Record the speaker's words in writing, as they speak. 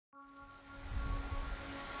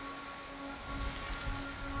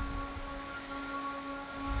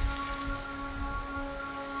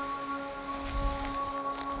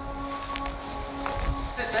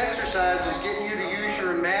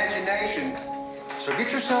So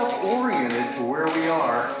get yourself oriented to where we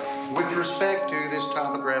are with respect to this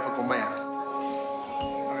topographical map.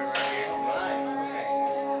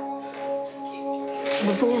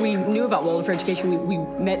 Before we knew about Waldorf Education, we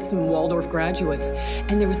met some Waldorf graduates,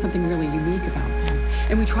 and there was something really unique about them.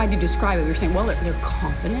 And we tried to describe it. We were saying, well, they're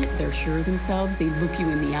confident, they're sure of themselves, they look you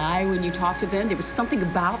in the eye when you talk to them. There was something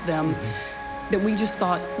about them that we just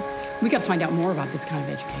thought, we got to find out more about this kind of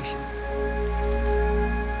education.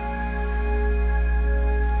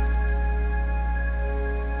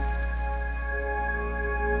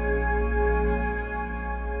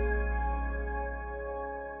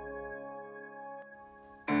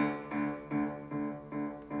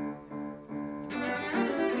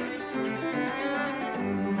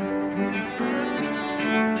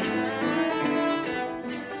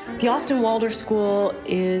 The Austin Waldorf School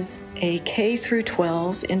is a K through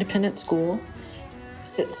 12 independent school.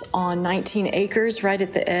 Sits on 19 acres right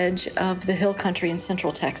at the edge of the hill country in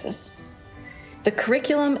central Texas. The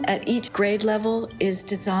curriculum at each grade level is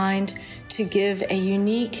designed to give a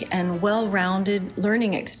unique and well-rounded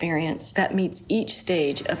learning experience that meets each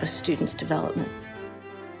stage of a student's development.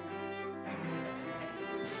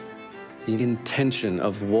 The intention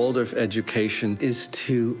of Waldorf Education is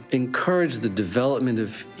to encourage the development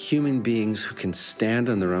of human beings who can stand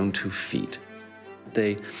on their own 2 feet.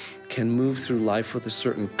 They can move through life with a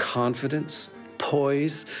certain confidence,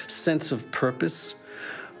 poise, sense of purpose,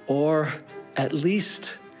 or at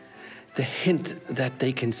least the hint that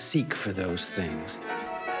they can seek for those things.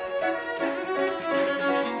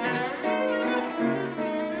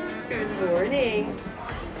 Good morning.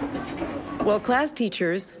 Well, class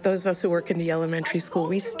teachers, those of us who work in the elementary school,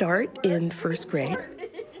 we start in first grade,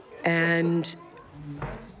 and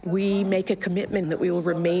we make a commitment that we will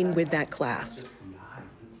remain with that class.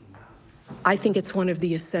 I think it's one of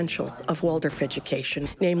the essentials of Waldorf education,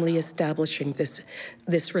 namely establishing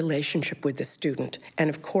this relationship with the student, and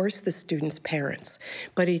of course the student's parents.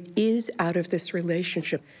 But it is out of this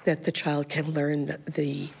relationship that the child can learn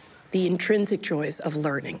the intrinsic joys of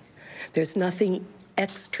learning. There's nothing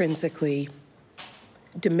extrinsically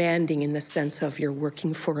demanding in the sense of you're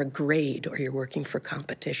working for a grade or you're working for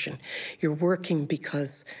competition. You're working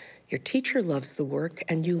because your teacher loves the work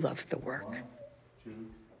and you love the work. 1, 2,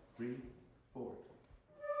 3, 4.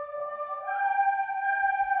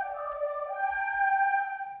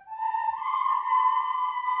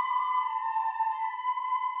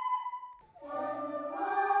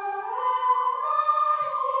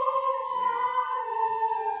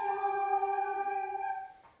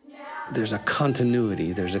 There's a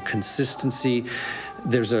continuity, there's a consistency,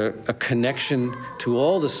 there's a connection to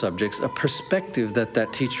all the subjects, a perspective that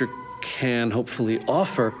that teacher can hopefully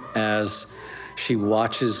offer as she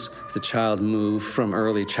watches the child move from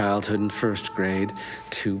early childhood in first grade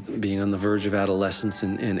to being on the verge of adolescence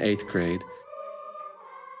in 8th grade.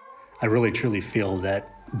 I really truly feel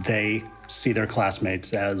that they see their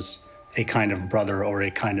classmates as a kind of brother or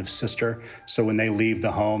a kind of sister. So when they leave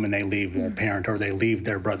the home and they leave their parent or they leave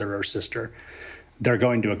their brother or sister, they're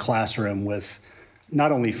going to a classroom with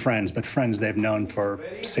not only friends, but friends they've known for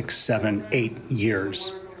 6, 7, 8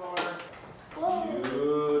 years.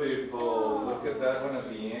 Beautiful. Look at that one at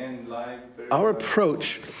the end. Our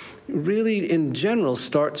approach really, in general,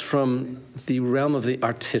 starts from the realm of the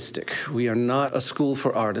artistic. We are not a school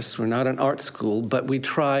for artists. We're not an art school, but we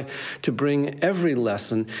try to bring every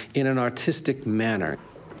lesson in an artistic manner.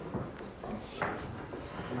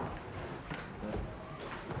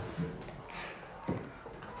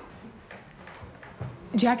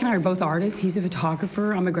 Jack and I are both artists. He's a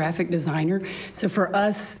photographer. I'm a graphic designer. So for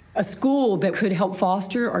us, a school that could help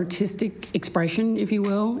foster artistic expression, if you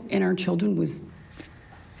will, in our children was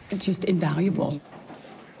just invaluable.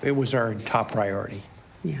 It was our top priority.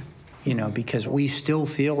 Yeah. You know, because we still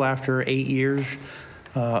feel after 8 years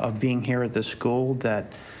of being here at the school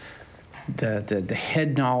that the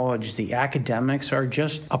head knowledge, the academics are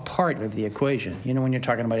just a part of the equation. You know, when you're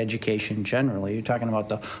talking about education generally, you're talking about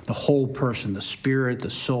the whole person, the spirit, the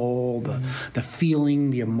soul, the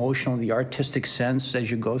feeling, the emotional, the artistic sense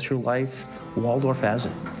as you go through life. Waldorf has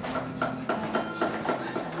it.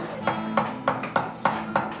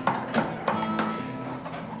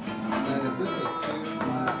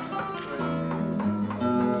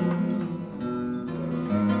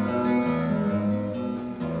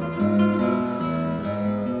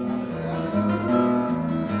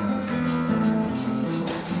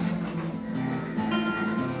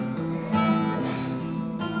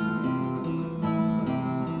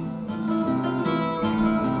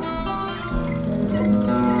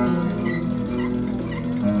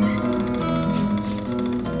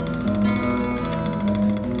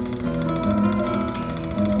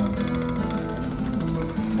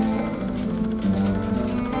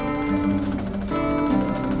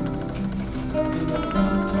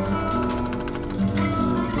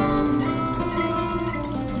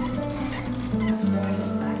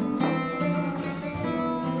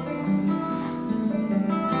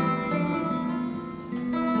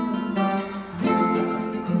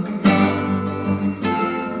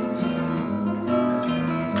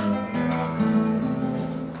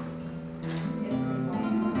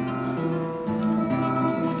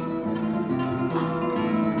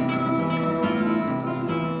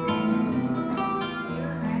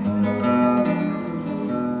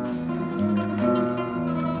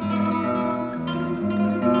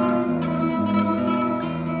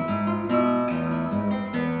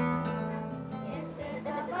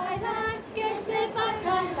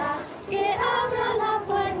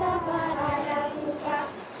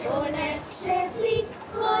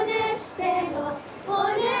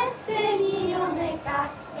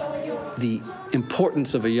 the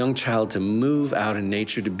importance of a young child to move out in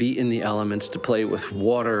nature, to be in the elements, to play with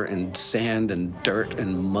water and sand and dirt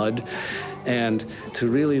and mud, and to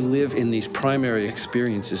really live in these primary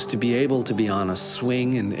experiences, to be able to be on a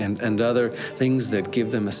swing and other things that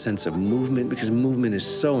give them a sense of movement, because movement is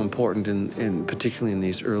so important, particularly in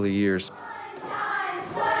these early years.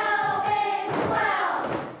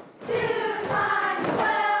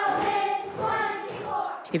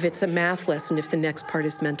 If it's a math lesson, if the next part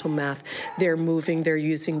is mental math, they're moving, they're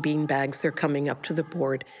using bean bags, they're coming up to the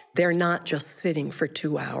board. They're not just sitting for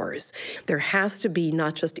 2 hours. There has to be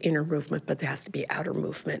not just inner movement, but there has to be outer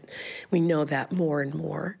movement. We know that more and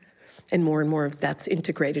more of that's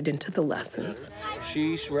integrated into the lessons.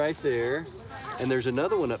 Sheesh right there, and there's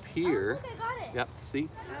another one up here. Yep, see?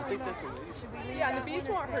 I think that's amazing. Yeah, the bees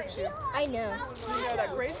won't hurt you. I know. You know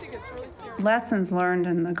that Gracie gets really scared. Lessons learned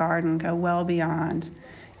in the garden go well beyond,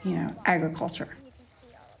 agriculture.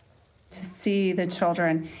 To see the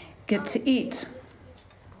children get to eat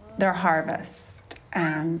their harvest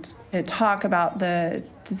and to talk about the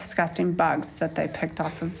disgusting bugs that they picked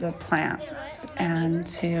off of the plants and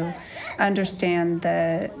to understand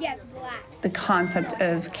the concept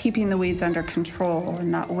of keeping the weeds under control and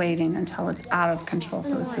not waiting until it's out of control.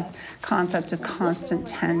 So it's this concept of constant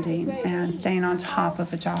tending and staying on top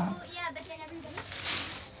of a job.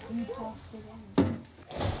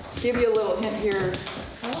 Give you a little hint here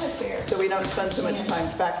so we don't spend so much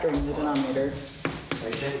time factoring the denominator.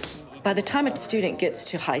 By the time a student gets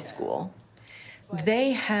to high school,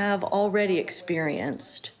 they have already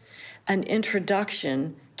experienced an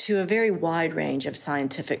introduction to a very wide range of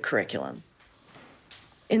scientific curriculum.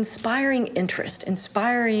 Inspiring interest,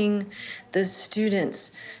 inspiring the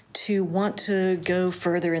students to want to go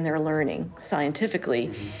further in their learning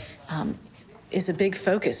scientifically is a big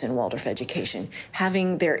focus in Waldorf education,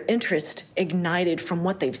 having their interest ignited from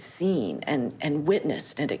what they've seen and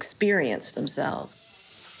witnessed and experienced themselves.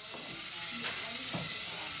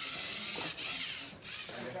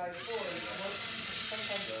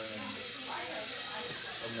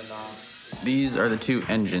 These are the two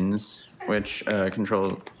engines which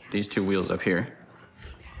control these two wheels up here.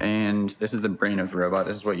 And this is the brain of the robot.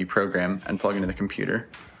 This is what you program and plug into the computer.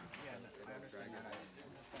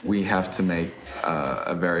 We have to make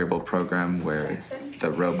a variable program where the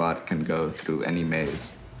robot can go through any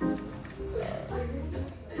maze.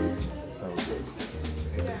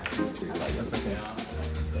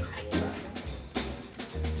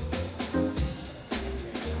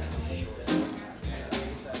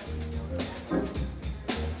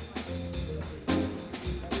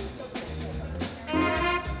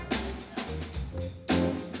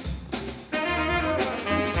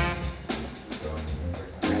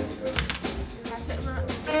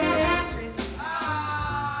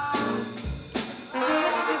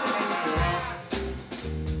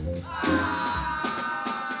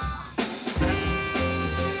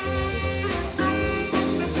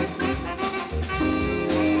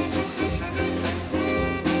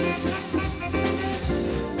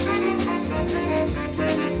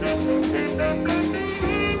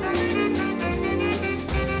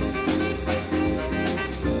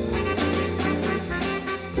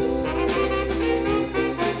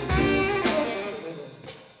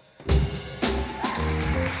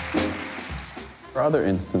 There are other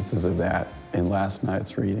instances of that in last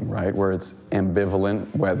night's reading, right, where it's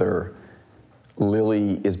ambivalent whether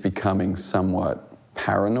Lily is becoming somewhat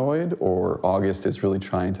paranoid or August is really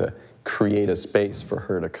trying to create a space for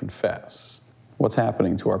her to confess. What's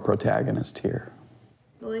happening to our protagonist here?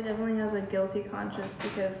 Lily definitely has a guilty conscience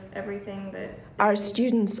because everything that... Our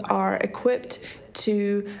students are equipped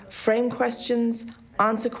to frame questions,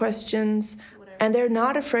 answer questions, and they're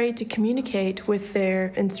not afraid to communicate with their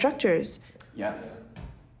instructors. Yes.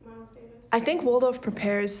 I think Waldorf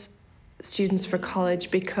prepares students for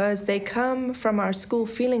college because they come from our school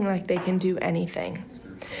feeling like they can do anything.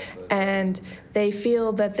 And they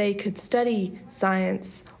feel that they could study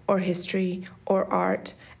science or history or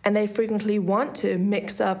art, and they frequently want to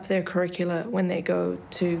mix up their curricula when they go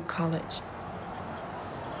to college.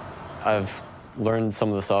 I've learned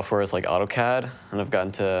some of the softwares like AutoCAD, and I've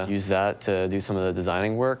gotten to use that to do some of the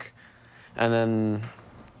designing work. And then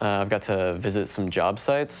I've got to visit some job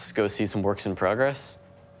sites, go see some works in progress.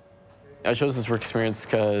 I chose this work experience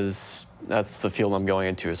because that's the field I'm going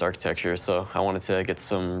into is architecture, so I wanted to get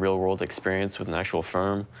some real-world experience with an actual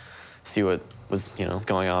firm, see what was,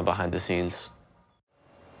 going on behind the scenes.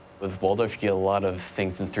 With Waldorf, you get a lot of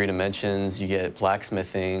things in 3 dimensions. You get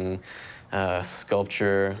blacksmithing,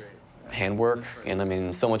 sculpture, handwork,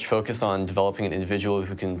 and so much focus on developing an individual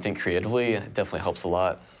who can think creatively. It definitely helps a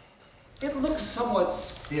lot. It looks somewhat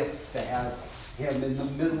stiff to have him in the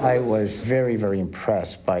middle. I was very, very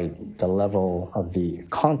impressed by the level of the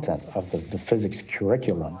content of the physics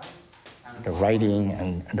curriculum. The writing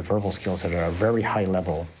and the verbal skills that are a very high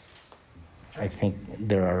level. I think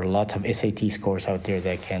there are lots of SAT scores out there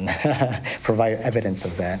that can provide evidence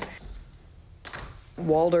of that.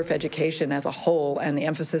 Waldorf education as a whole, and the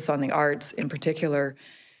emphasis on the arts in particular,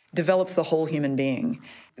 develops the whole human being.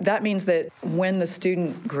 That means that when the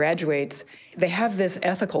student graduates, they have this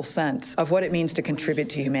ethical sense of what it means to contribute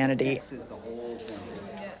to humanity.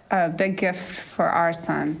 A big gift for our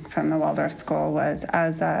son from the Waldorf School was,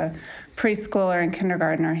 as a preschooler and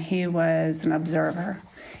kindergartner, he was an observer,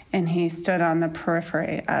 and he stood on the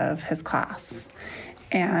periphery of his class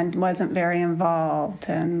and wasn't very involved.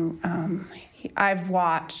 And I've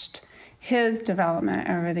watched his development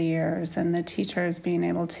over the years, and the teachers being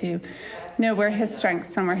able to know where his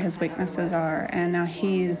strengths and where his weaknesses are. And now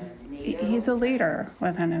he's a leader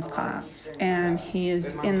within his class, and he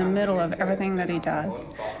is in the middle of everything that he does.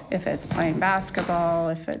 If it's playing basketball,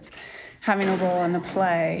 if it's having a role in the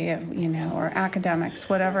play, you know, or academics,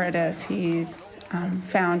 whatever it is, he's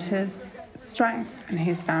found his strength and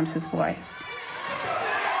he's found his voice.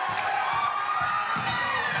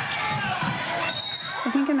 I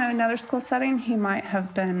think in another school setting, he might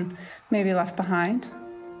have been maybe left behind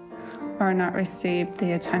or not received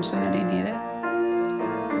the attention that he needed.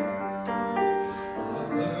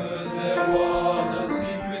 There was a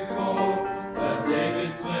secret chord that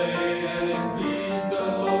David played and it pleased the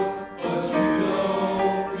Lord, but you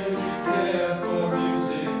don't really care for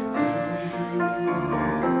music, do you?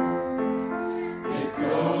 It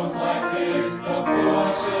goes like this, the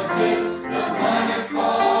fourth, the fifth, the minor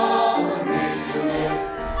fall, the major lift,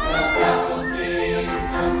 the baffled king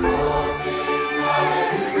composing,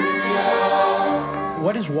 hallelujah.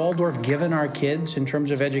 What has Waldorf given our kids in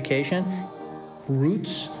terms of education?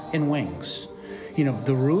 Roots and wings. You know,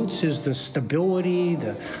 the roots is the stability,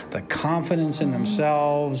 the confidence in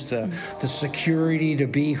themselves, the security to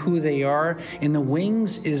be who they are. And the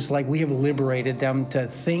wings is like we have liberated them to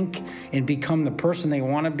think and become the person they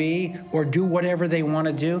want to be or do whatever they want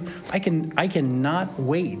to do. I cannot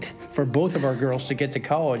wait for both of our girls to get to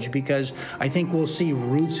college because I think we'll see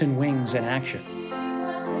roots and wings in action.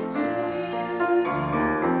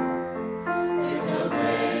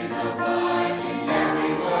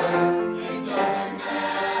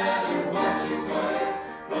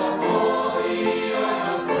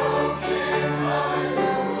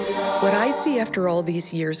 What I see after all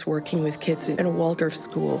these years working with kids in a Waldorf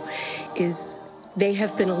school is they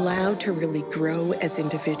have been allowed to really grow as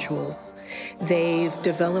individuals. They've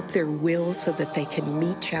developed their will so that they can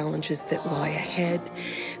meet challenges that lie ahead.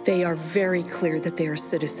 They are very clear that they are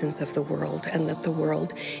citizens of the world and that the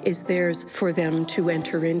world is theirs for them to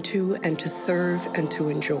enter into and to serve and to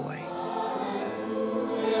enjoy.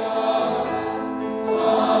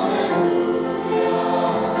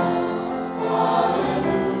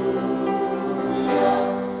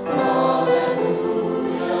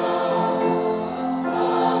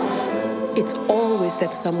 It's always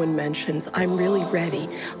that someone mentions, I'm really ready.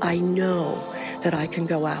 I know that I can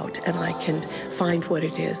go out and I can find what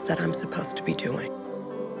it is that I'm supposed to be doing.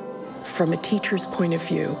 From a teacher's point of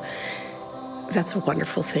view, that's a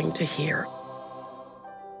wonderful thing to hear.